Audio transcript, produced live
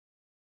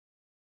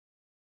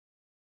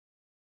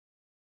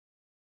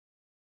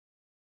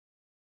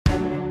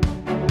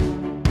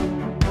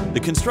The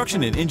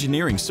construction and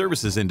engineering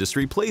services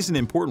industry plays an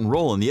important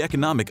role in the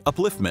economic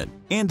upliftment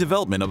and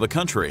development of a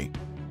country.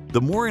 The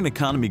more an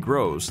economy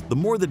grows, the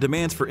more the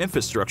demands for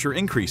infrastructure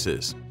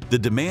increases. The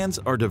demands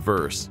are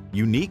diverse,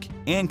 unique,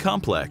 and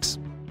complex.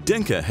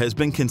 Denka has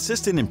been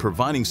consistent in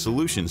providing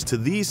solutions to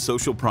these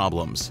social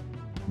problems.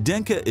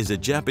 Denka is a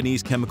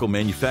Japanese chemical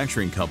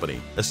manufacturing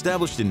company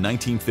established in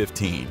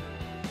 1915.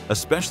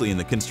 Especially in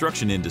the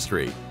construction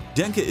industry,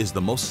 Denka is the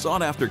most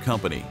sought-after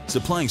company,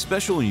 supplying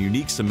special and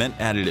unique cement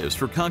additives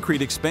for concrete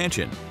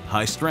expansion,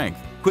 high strength,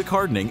 quick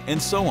hardening,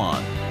 and so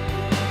on.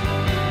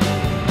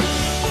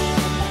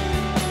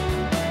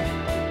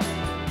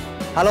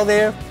 Hello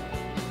there,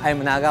 I'm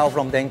Nagao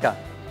from Denka.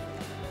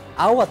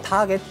 Our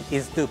target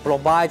is to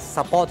provide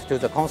support to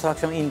the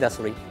construction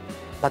industry,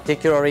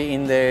 particularly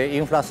in the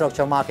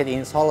infrastructure market,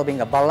 in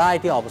solving a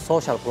variety of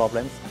social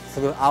problems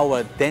through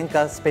our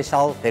Denka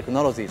special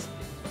technologies.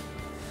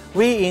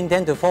 We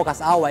intend to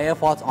focus our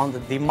efforts on the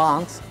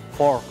demands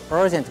for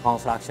urgent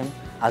construction,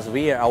 as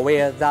we are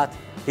aware that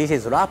this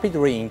is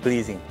rapidly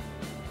increasing.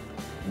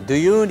 Do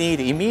you need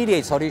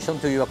immediate solution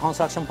to your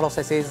construction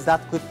processes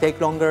that could take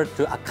longer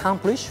to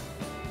accomplish?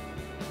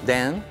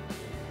 Then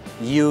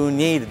you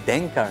need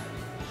Denka.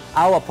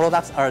 Our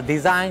products are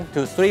designed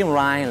to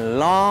streamline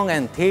long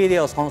and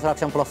tedious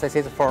construction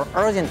processes for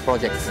urgent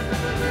projects.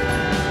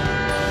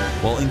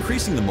 While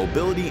increasing the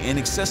mobility and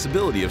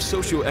accessibility of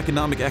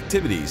socioeconomic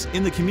activities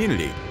in the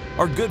community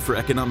are good for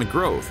economic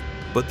growth,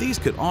 but these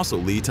could also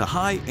lead to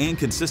high and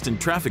consistent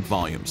traffic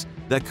volumes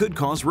that could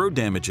cause road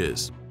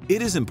damages.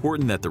 It is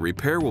important that the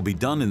repair will be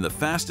done in the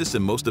fastest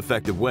and most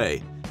effective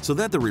way so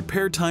that the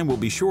repair time will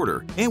be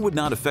shorter and would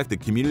not affect the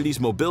community's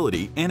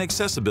mobility and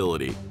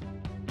accessibility.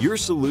 Your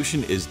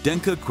solution is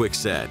Denka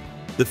Quickset.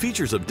 The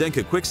features of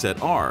Denka Quickset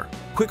are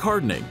quick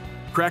hardening,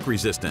 crack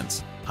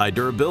resistance, high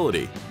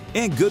durability,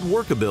 and good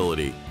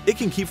workability. It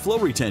can keep flow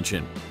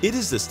retention. It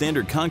is the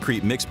standard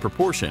concrete mix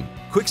proportion.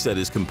 Quickset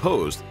is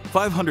composed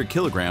 500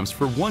 kilograms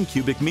for 1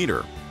 cubic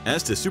meter.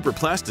 As to super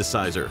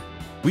plasticizer,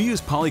 we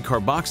use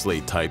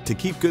polycarboxylate type to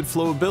keep good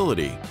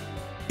flowability.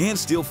 And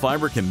steel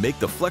fiber can make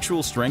the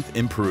flexural strength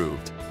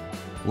improved.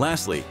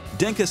 Lastly,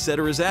 Denka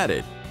Setter is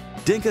added.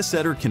 Denka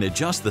Setter can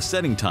adjust the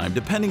setting time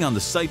depending on the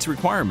site's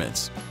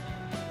requirements.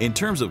 In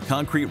terms of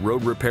concrete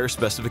road repair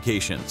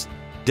specifications,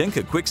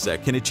 Denka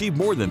Quickset can achieve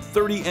more than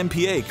 30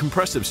 MPa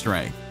compressive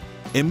strength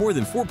and more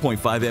than 4.5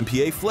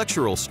 MPa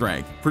flexural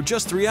strength for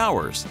just 3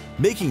 hours,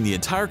 making the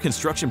entire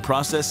construction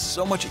process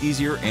so much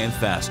easier and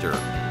faster.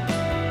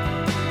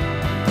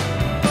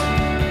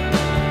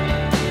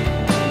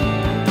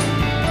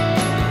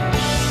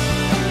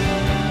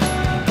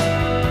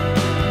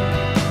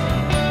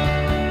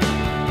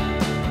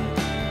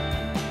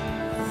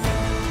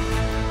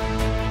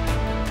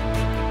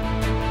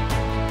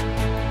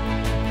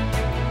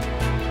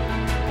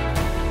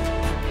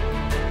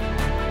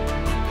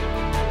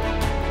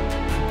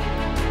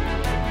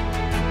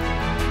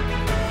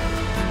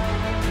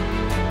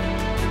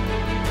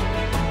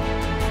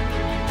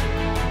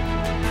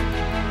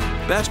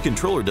 Batch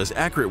controller does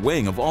accurate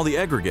weighing of all the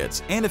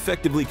aggregates and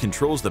effectively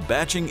controls the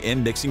batching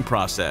and mixing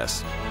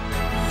process.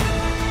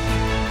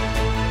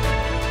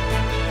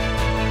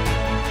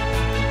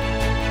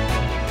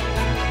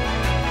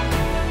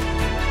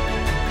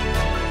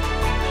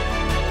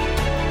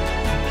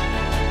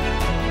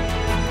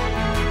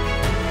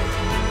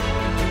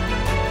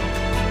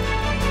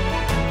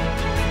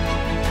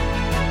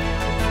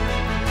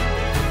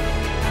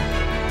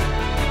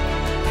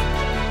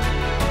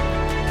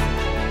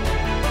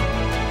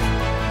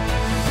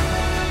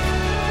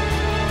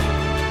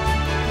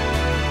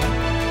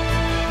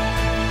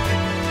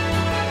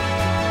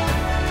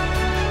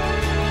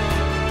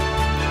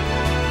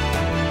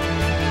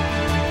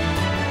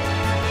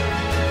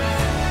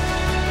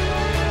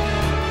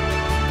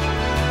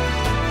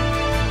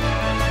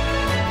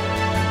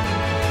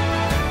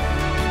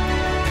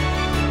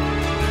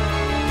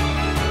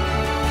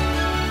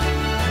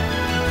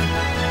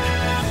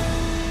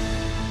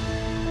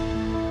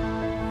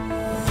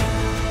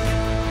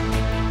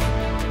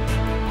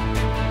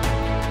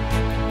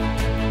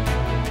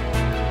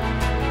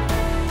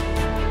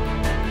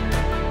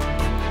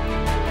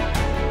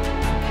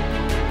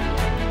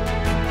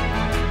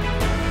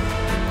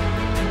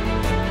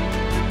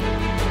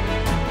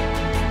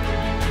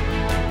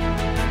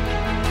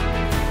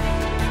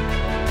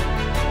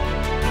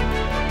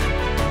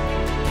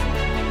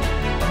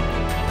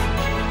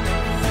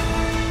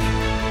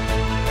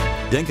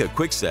 Denka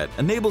Quickset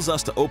enables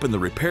us to open the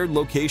repaired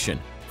location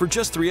for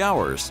just 3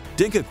 hours.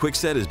 Denka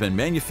Quickset has been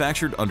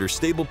manufactured under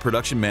stable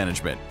production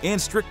management and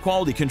strict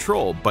quality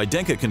control by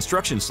Denka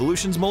Construction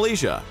Solutions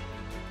Malaysia.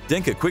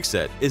 Denka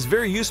Quickset is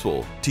very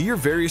useful to your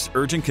various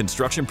urgent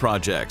construction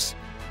projects.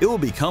 It will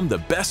become the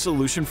best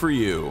solution for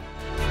you.